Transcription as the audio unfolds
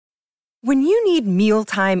When you need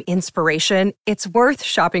mealtime inspiration, it's worth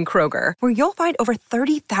shopping Kroger, where you'll find over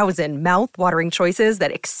 30,000 mouth-watering choices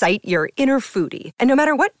that excite your inner foodie. And no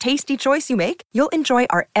matter what tasty choice you make, you'll enjoy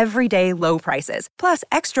our everyday low prices, plus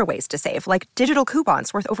extra ways to save, like digital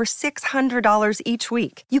coupons worth over $600 each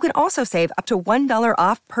week. You can also save up to $1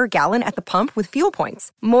 off per gallon at the pump with fuel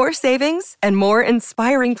points. More savings and more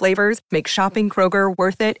inspiring flavors make shopping Kroger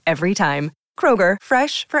worth it every time. Kroger,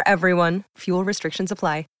 fresh for everyone. Fuel restrictions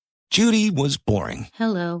apply. Judy was boring.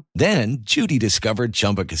 Hello. Then Judy discovered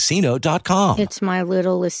ChumbaCasino.com. It's my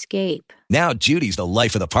little escape. Now Judy's the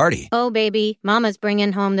life of the party. Oh, baby, mama's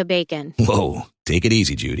bringing home the bacon. Whoa, take it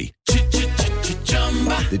easy, Judy.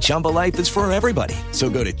 The Chumba life is for everybody. So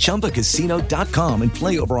go to ChumbaCasino.com and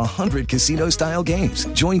play over 100 casino-style games.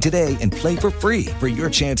 Join today and play for free for your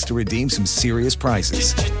chance to redeem some serious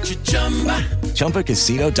prizes.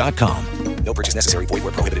 ChumbaCasino.com. No purchase necessary. Void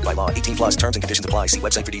where prohibited by law. 18 plus terms and conditions apply. See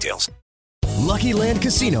website for details. Lucky Land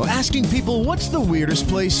Casino, asking people, what's the weirdest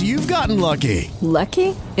place you've gotten lucky?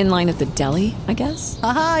 Lucky? In line at the deli, I guess?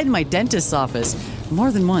 Aha, in my dentist's office.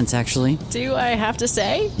 More than once, actually. Do I have to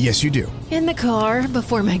say? Yes, you do. In the car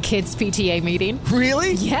before my kids' PTA meeting.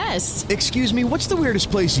 Really? Yes. Excuse me, what's the weirdest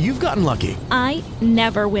place you've gotten lucky? I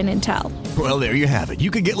never win and tell. Well, there you have it. You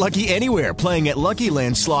can get lucky anywhere, playing at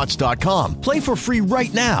LuckyLandSlots.com. Play for free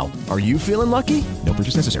right now. Are you feeling lucky? No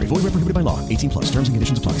purchase necessary. Void where prohibited by law. 18 plus. Terms and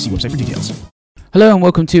conditions apply. See website for details. Hello and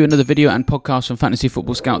welcome to another video and podcast from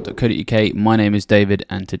fantasyfootballscout.co.uk. My name is David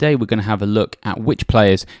and today we're going to have a look at which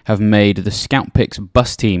players have made the Scout Picks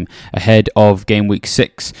bus team ahead of game week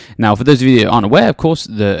 6. Now, for those of you that aren't aware, of course,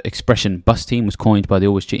 the expression bus team was coined by the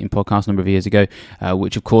Always Cheating podcast a number of years ago,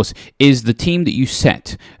 which of course is the team that you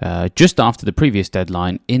set just after the previous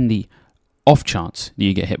deadline in the off chance that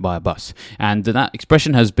you get hit by a bus. And that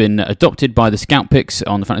expression has been adopted by the Scout Picks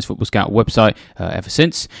on the Fantasy Football Scout website ever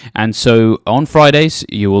since. And so on Fridays,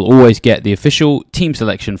 you will always get the official team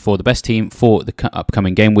selection for the best team for the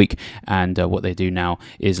upcoming game week. And what they do now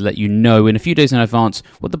is let you know in a few days in advance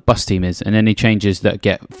what the bus team is, and any changes that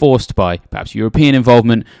get forced by perhaps European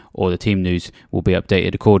involvement or the team news will be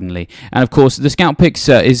updated accordingly. And of course, the Scout Picks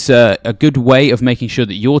is a good way of making sure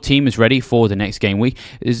that your team is ready for the next game week.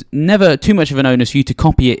 There's never too much of an onus for you to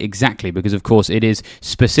copy it exactly, because of course it is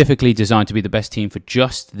specifically designed to be the best team for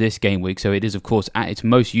just this game week. So it is of course at its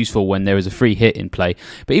most useful when there is a free hit in play.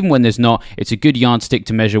 But even when there's not, it's a good yardstick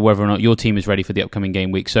to measure whether or not your team is ready for the upcoming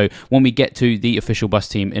game week. So when we get to the official bus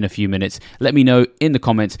team in a few minutes, let me know in the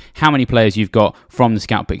comments how many players you've got from the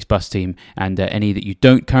Scout Picks bus team, and any that you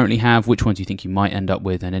don't currently have, which ones you think you might end up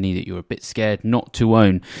with, and any that you're a bit scared not to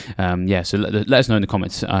own. So let us know in the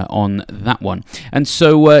comments on that one. And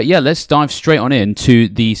so let's dive straight on into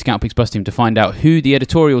the Scout Picks bus team to find out who the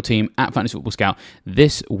editorial team at Fantasy Football Scout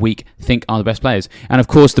this week think are the best players. And of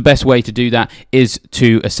course, the best way to do that is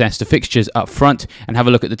to assess the fixtures up front and have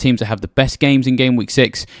a look at the teams that have the best games in game week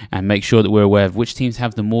 6 and make sure that we're aware of which teams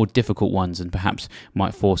have the more difficult ones and perhaps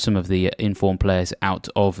might force some of the informed players out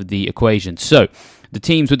of the equation. So the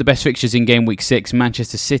teams with the best fixtures in game week 6,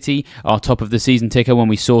 Manchester City are top of the season ticker when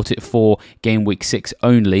we sort it for game week 6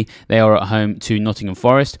 only. They are at home to Nottingham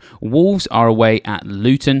Forest. Wolves are away at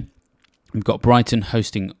Luton. We've got Brighton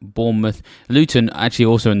hosting Bournemouth. Luton actually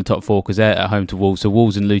also in the top 4 because they're at home to Wolves. So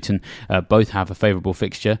Wolves and Luton both have a favourable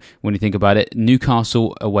fixture when you think about it.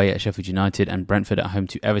 Newcastle away at Sheffield United and Brentford at home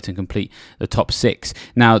to Everton complete the top 6.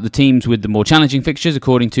 Now, the teams with the more challenging fixtures,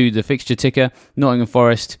 according to the fixture ticker, Nottingham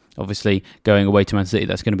Forest, obviously going away to Man City,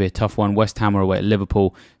 that's going to be a tough one. West Ham are away at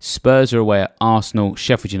Liverpool. Spurs are away at Arsenal.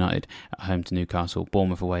 Sheffield United at home to Newcastle.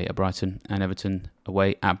 Bournemouth away at Brighton. And Everton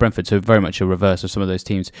away at Brentford. So very much a reverse of some of those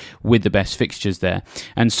teams with the best fixtures there.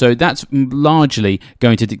 And so that's largely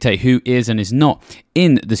going to dictate who is and is not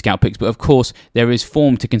in the Scout Picks. But of course, there is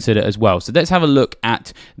form to consider as well. So let's have a look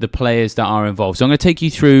at the players that are involved. So I'm going to take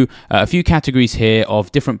you through a few categories here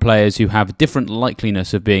of different players who have different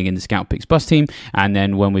likeliness of being in the Scout Picks bus team. And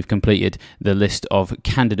then when we've completed the list of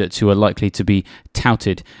candidates who are likely to be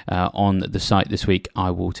touted on the site this week,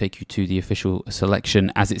 I will take you to the official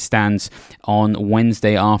selection as it stands on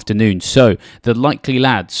Wednesday afternoon. So the likely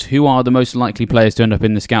lads, who are the most likely players to end up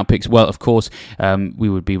in the Scout Picks? Well, of course, we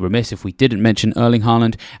would be remiss if we didn't mention Erling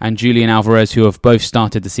Haaland and Julian Alvarez, who have both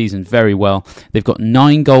started the season very well. They've got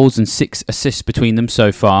 9 goals and 6 assists between them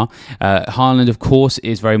so far. Haaland, of course,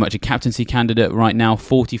 is very much a captaincy candidate right now,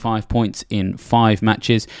 45 points in 5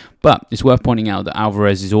 matches. But it's worth pointing out that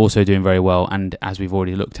Alvarez is also doing very well, and as we've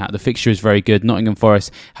already looked at, the fixture is very good. Nottingham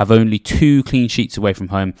Forest have only 2 clean sheets away from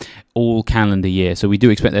home all calendar year, so we do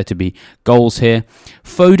expect there to be goals here.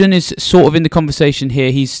 Foden is sort of in the conversation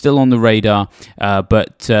here. He's still on the radar,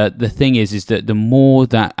 but the thing is that the more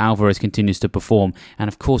that Alvarez continues to perform, and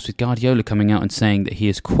of course with Guardiola coming out and saying that he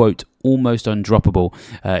is, quote, almost undroppable,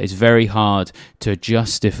 it's very hard to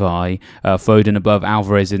justify Foden above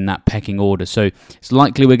Alvarez in that pecking order. So it's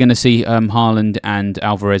likely we're going to see Haaland and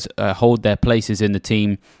Alvarez hold their places in the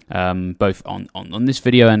team, both on this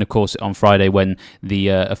video and of course on Friday when the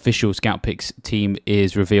official Scout Picks team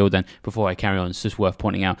is revealed. And before I carry on, it's just worth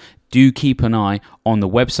pointing out, do keep an eye on the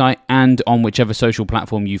website and on whichever social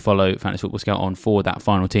platform you follow Fantasy Football Scout on for that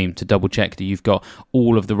final team to double check that you've got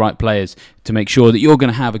all of the right players to make sure that you're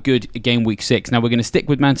going to have a good game week 6. Now we're going to stick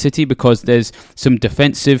with Man City because there's some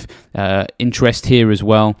defensive interest here as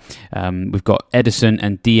well. We've got Ederson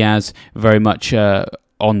and Diaz very much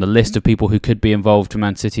on the list of people who could be involved for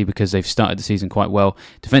Man City because they've started the season quite well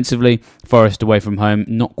defensively. Forest away from home,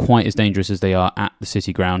 not quite as dangerous as they are at the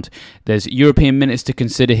City ground. There's European minutes to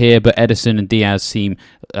consider here, but Ederson and Diaz seem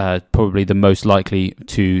probably the most likely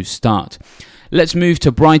to start. Let's move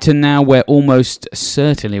to Brighton now, where almost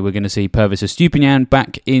certainly we're going to see Pervis Estupiñán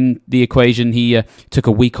back in the equation. He took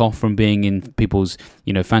a week off from being in people's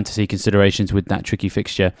fantasy considerations with that tricky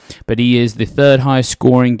fixture, but he is the 3rd highest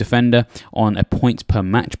scoring defender on a points per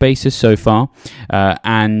match basis so far,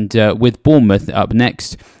 and with Bournemouth up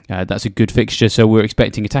next, that's a good fixture, so we're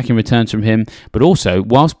expecting attacking returns from him. But also,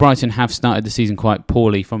 whilst Brighton have started the season quite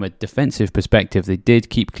poorly from a defensive perspective, they did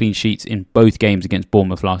keep clean sheets in both games against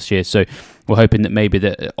Bournemouth last year, so we're hoping that maybe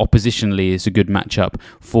that oppositionally is a good matchup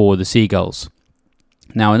for the Seagulls.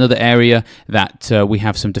 Now, another area that we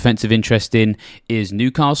have some defensive interest in is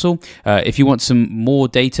Newcastle. If you want some more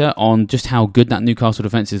data on just how good that Newcastle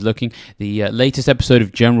defence is looking, the latest episode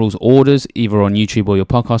of General's Orders, either on YouTube or your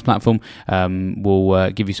podcast platform,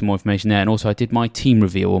 will give you some more information there. And also, I did my team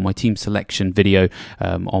reveal or my team selection video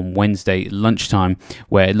on Wednesday lunchtime,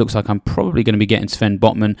 where it looks like I'm probably going to be getting Sven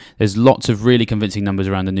Botman. There's lots of really convincing numbers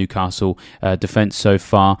around the Newcastle defence so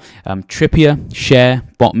far. Trippier, Schär,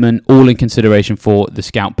 Botman, all in consideration for the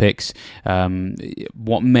Scout Picks.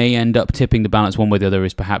 What may end up tipping the balance one way or the other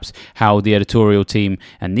is perhaps how the editorial team,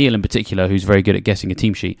 and Neil in particular, who's very good at guessing a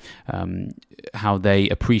team sheet, how they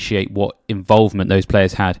appreciate what involvement those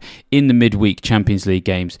players had in the midweek Champions League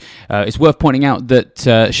games. It's worth pointing out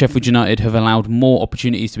that Sheffield United have allowed more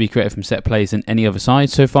opportunities to be created from set plays than any other side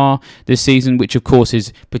so far this season, which of course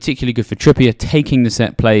is particularly good for Trippier taking the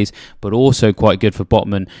set plays, but also quite good for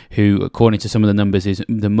Botman, who according to some of the numbers is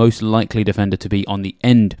the most likely defender to be on the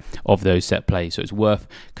end of those set plays, so it's worth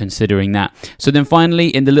considering that. So then finally,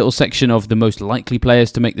 in the little section of the most likely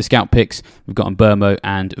players to make the Scout Picks, we've got Mbeumo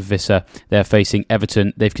and Visser. They're facing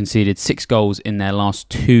Everton. They've conceded 6 goals in their last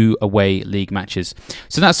 2 away league matches.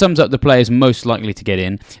 So that sums up the players most likely to get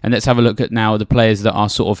in, and let's have a look at now the players that are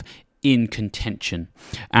sort of in contention.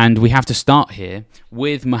 And we have to start here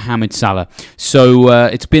with Mohamed Salah. So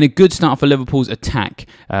it's been a good start for Liverpool's attack,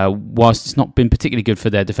 whilst it's not been particularly good for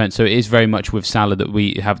their defence. So it is very much with Salah that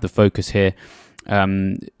we have the focus here.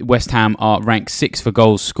 West Ham are ranked 6th for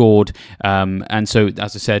goals scored, and so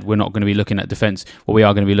as I said, we're not going to be looking at defence. What we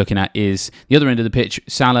are going to be looking at is the other end of the pitch.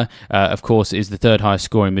 Salah of course is the 3rd highest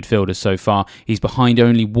scoring midfielder so far. He's behind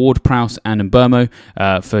only Ward-Prowse and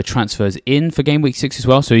Mbeumo for transfers in for game week 6 as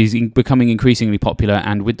well, so he's becoming increasingly popular,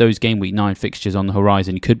 and with those game week 9 fixtures on the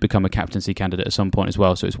horizon, he could become a captaincy candidate at some point as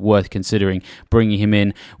well, so it's worth considering bringing him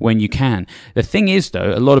in when you can. The thing is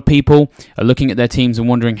though, a lot of people are looking at their teams and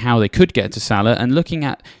wondering how they could get to Salah, and looking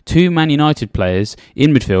at 2 Man United players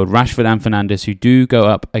in midfield, Rashford and Fernandes, who do go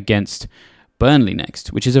up against Burnley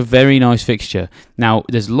next, which is a very nice fixture. Now,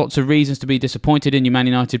 there's lots of reasons to be disappointed in your Man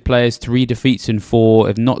United players. 3 defeats in 4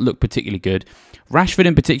 have not looked particularly good. Rashford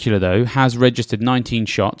in particular, though, has registered 19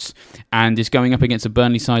 shots and is going up against a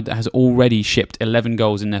Burnley side that has already shipped 11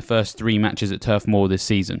 goals in their first 3 matches at Turf Moor this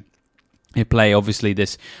season. They play, obviously,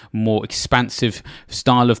 this more expansive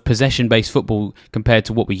style of possession-based football compared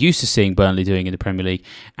to what we're used to seeing Burnley doing in the Premier League.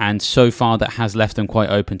 And so far, that has left them quite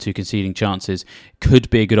open to conceding chances. Could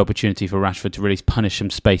be a good opportunity for Rashford to really punish some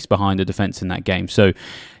space behind the defence in that game. So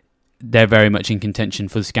they're very much in contention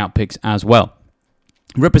for the Scout Picks as well.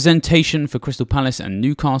 Representation for Crystal Palace and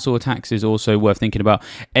Newcastle attacks is also worth thinking about.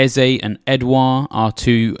 Eze and Edouard are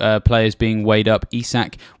 2 players being weighed up.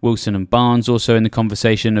 Isak, Wilson and Barnes also in the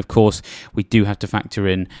conversation. Of course, we do have to factor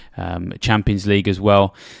in Champions League as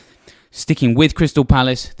well. Sticking with Crystal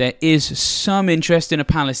Palace, there is some interest in a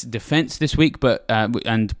Palace defence this week, but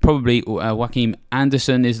and probably Joachim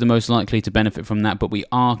Andersen is the most likely to benefit from that, but we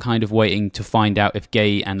are kind of waiting to find out if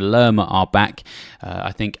Gay and Lerma are back.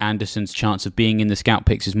 I think Andersen's chance of being in the scout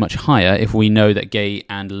picks is much higher if we know that Gay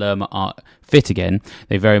and Lerma are fit again.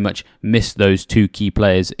 They very much missed those two key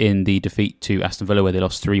players in the defeat to Aston Villa where they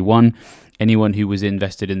lost 3-1. Anyone who was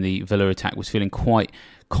invested in the Villa attack was feeling quite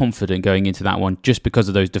confident going into that one just because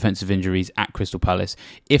of those defensive injuries at Crystal Palace.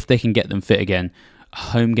 If they can get them fit again, a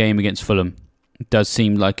home game against Fulham does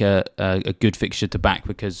seem like a good fixture to back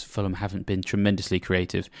because Fulham haven't been tremendously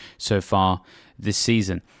creative so far this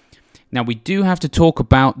season. Now, we do have to talk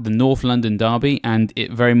about the North London derby, and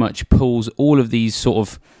it very much pulls all of these sort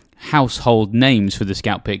of household names for the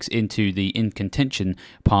scout picks into the in contention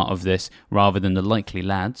part of this rather than the likely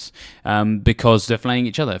lads, because they're playing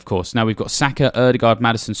each other, of course. Now we've got Saka, Ødegaard,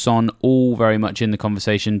 Maddison, Son, all very much in the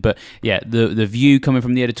conversation, but yeah, the view coming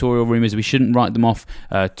from the editorial room is we shouldn't write them off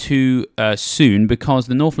too soon because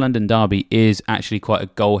the North London derby is actually quite a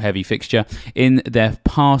goal-heavy fixture. In their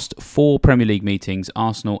past 4 Premier League meetings,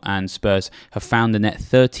 Arsenal and Spurs have found the net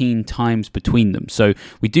 13 times between them, so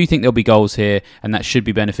we do think there'll be goals here, and that should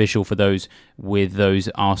be beneficial for those with those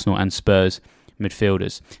Arsenal and Spurs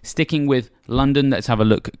midfielders. Sticking with London, let's have a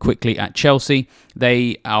look quickly at Chelsea.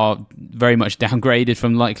 They are very much downgraded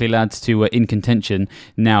from likely lads to in contention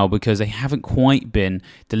now because they haven't quite been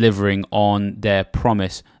delivering on their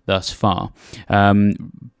promise thus far.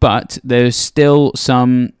 But there's still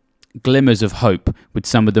some glimmers of hope with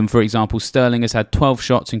some of them. For example, Sterling has had 12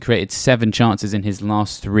 shots and created 7 chances in his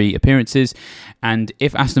last 3 appearances, and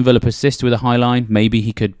if Aston Villa persists with a high line, maybe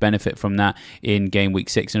he could benefit from that in game week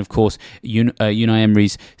 6. And of course, Unai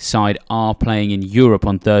Emery's side are playing in Europe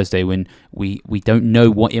on Thursday when we don't know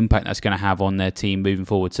what impact that's going to have on their team moving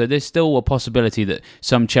forward. So there's still a possibility that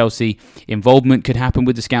some Chelsea involvement could happen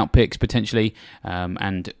with the scout picks potentially,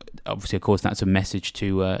 and obviously, of course, that's a message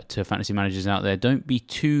to fantasy managers out there. Don't be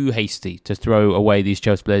too hasty to throw away these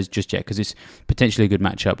Chelsea players just yet because it's potentially a good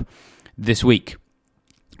matchup this week.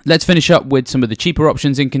 Let's finish up with some of the cheaper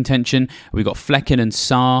options in contention. We've got Flecken and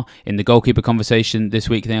Sarr in the goalkeeper conversation this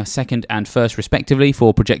week. They are second and first respectively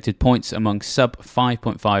for projected points among sub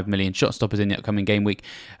 5.5 million shot stoppers in the upcoming game week.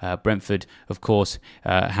 Brentford, of course,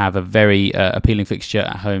 have a very appealing fixture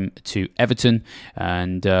at home to Everton,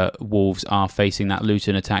 and Wolves are facing that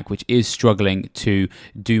Luton attack, which is struggling to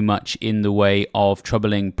do much in the way of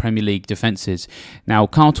troubling Premier League defences. Now,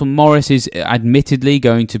 Carlton Morris is admittedly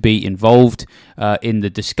going to be involved in the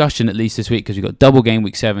discussion at least this week because we've got double game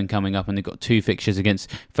week 7 coming up and they've got 2 fixtures against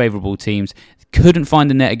favourable teams. Couldn't find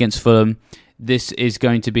the net against Fulham. This is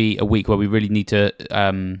going to be a week where we really need to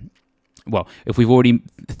if we've already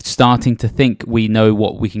starting to think we know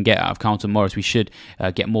what we can get out of Carlton Morris, we should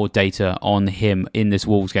get more data on him in this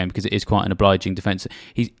Wolves game because it is quite an obliging defence.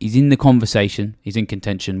 He's in the conversation, he's in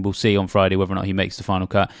contention. We'll see on Friday whether or not he makes the final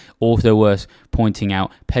cut. Also worth pointing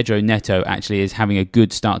out, Pedro Neto actually is having a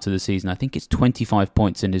good start to the season. I think it's 25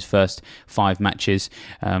 points in his first 5 matches,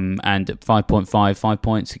 and 5.5, 5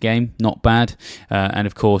 points a game, not bad. And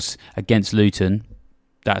of course, against Luton,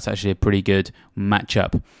 that's actually a pretty good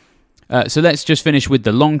matchup. So let's just finish with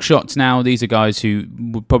the long shots now. These are guys who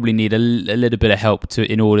would probably need a little bit of help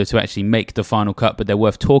in order to actually make the final cut, but they're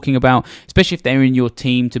worth talking about, especially if they're in your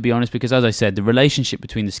team, to be honest, because as I said, the relationship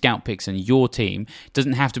between the scout picks and your team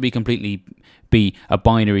doesn't have to be completely a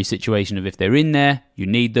binary situation of if they're in there, you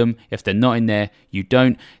need them. If they're not in there, you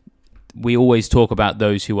don't. We always talk about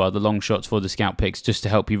those who are the long shots for the scout picks just to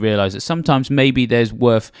help you realise that sometimes maybe it's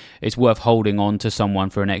worth holding on to someone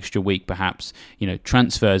for an extra week perhaps.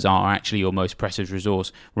 Transfers are actually your most precious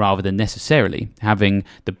resource rather than necessarily having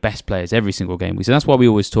the best players every single game week. So that's why we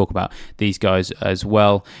always talk about these guys as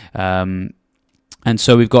well. And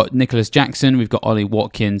so we've got Nicholas Jackson, we've got Ollie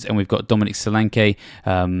Watkins, and we've got Dominic Solanke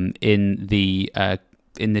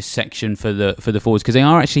in this section for the forwards because they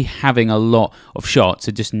are actually having a lot of shots,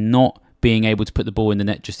 so just not being able to put the ball in the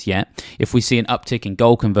net just yet. If we see an uptick in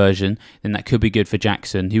goal conversion, then that could be good for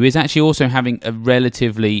Jackson, who is actually also having a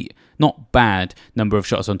relatively not bad number of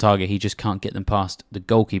shots on target. He just can't get them past the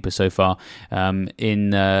goalkeeper so far.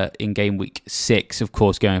 In game week 6, of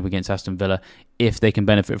course, going up against Aston Villa, if they can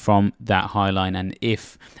benefit from that high line, and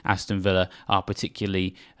if Aston Villa are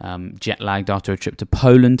particularly jet-lagged after a trip to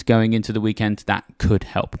Poland going into the weekend, that could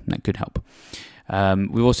help.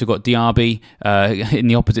 We've also got Diaby in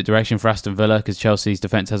the opposite direction for Aston Villa because Chelsea's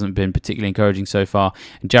defence hasn't been particularly encouraging so far.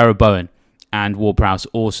 And Jarrod Bowen and Ward-Prowse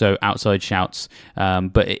also outside shouts,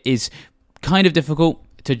 but it is kind of difficult,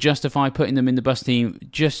 to justify putting them in the bus team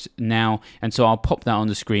just now, and so I'll pop that on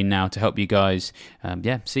the screen now to help you guys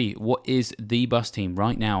see what is the bus team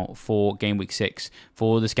right now for game week 6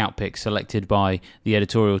 for the scout picks selected by the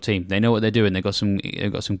editorial team. They know what they're doing. They've got some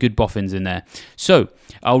good boffins in there. So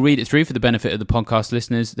I'll read it through for the benefit of the podcast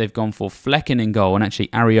listeners. They've gone for Flecken in goal and actually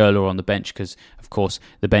Areola on the bench because, of course,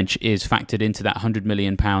 the bench is factored into that £100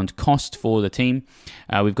 million cost for the team.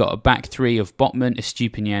 We've got a back three of Botman,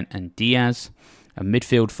 Estupinian and Diaz. A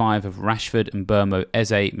midfield 5 of Rashford and Burmo,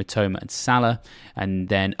 Eze, Mitoma and Salah. And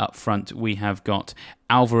then up front we have got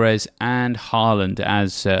Alvarez and Haaland,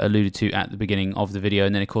 as alluded to at the beginning of the video.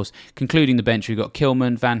 And then, of course, concluding the bench, we've got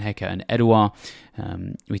Kilman, Van Hecker and Edouard.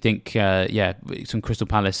 We think, some Crystal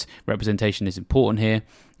Palace representation is important here.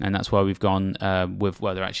 And that's why we've gone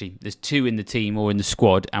there's 2 in the team or in the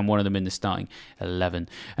squad and one of them in the starting 11.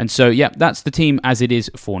 And so, that's the team as it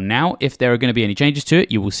is for now. If there are going to be any changes to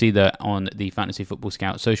it, you will see that on the Fantasy Football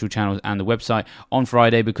Scout social channels and the website on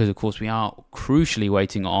Friday, because, of course, we are crucially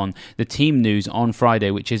waiting on the team news on Friday,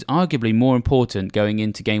 which is arguably more important going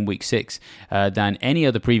into game week 6 than any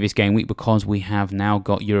other previous game week, because we have now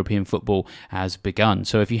got European football has begun.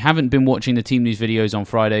 So if you haven't been watching the team news videos on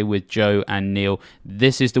Friday with Joe and Neil,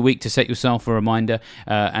 this is the week to set yourself a reminder.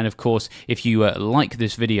 And of course, if you like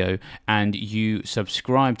this video and you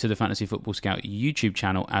subscribe to the Fantasy Football Scout YouTube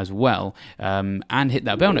channel as well, and hit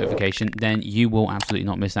that bell notification, then you will absolutely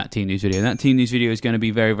not miss that team news video. That team news video is going to be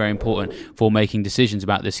very, very important for making decisions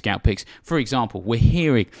about the scout picks. For example, we're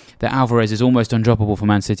hearing that Alvarez is almost undroppable for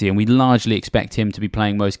Man City, and we largely expect him to be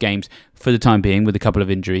playing most games for the time being with a couple of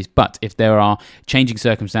injuries. But if there are changing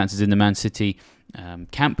circumstances in the Man City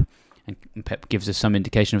camp, and Pep gives us some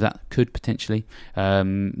indication of that, could potentially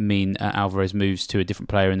mean Alvarez moves to a different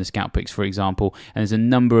player in the scout picks, for example. And there's a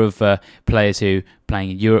number of players who are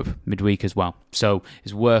playing in Europe midweek as well. So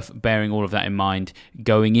it's worth bearing all of that in mind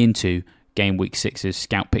going into game week 6's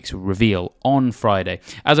scout picks reveal on Friday.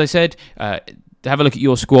 As I said, have a look at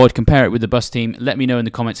your squad, compare it with the bus team. Let me know in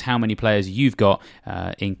the comments how many players you've got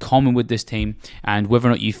in common with this team, and whether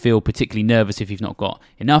or not you feel particularly nervous if you've not got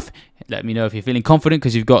enough. Let me know if you're feeling confident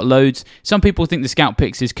because you've got loads. Some people think the scout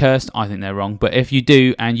picks is cursed. I think they're wrong. But if you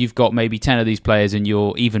do, and you've got maybe 10 of these players and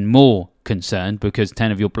you're even more concerned because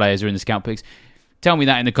 10 of your players are in the scout picks, tell me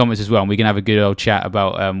that in the comments as well, and we can have a good old chat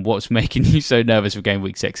about what's making you so nervous for game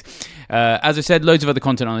week 6. As I said, loads of other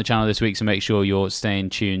content on the channel this week, so make sure you're staying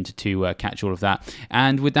tuned to catch all of that.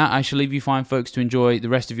 And with that, I shall leave you fine, folks, to enjoy the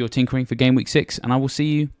rest of your tinkering for game week 6, and I will see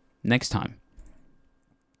you next time.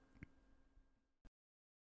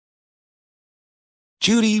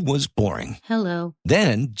 Judy was boring. Hello.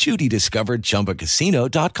 Then Judy discovered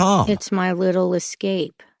ChumbaCasino.com. It's my little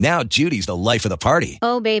escape. Now Judy's the life of the party.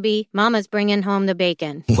 Oh, baby, mama's bringing home the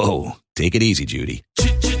bacon. Whoa, take it easy, Judy.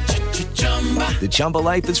 The Chumba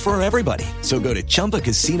life is for everybody. So go to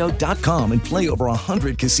ChumbaCasino.com and play over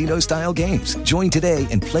 100 casino-style games. Join today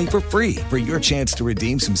and play for free for your chance to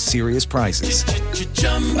redeem some serious prizes.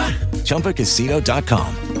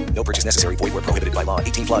 ChumbaCasino.com. No purchase necessary. Void where prohibited by law.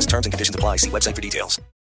 18+ terms and conditions apply. See website for details.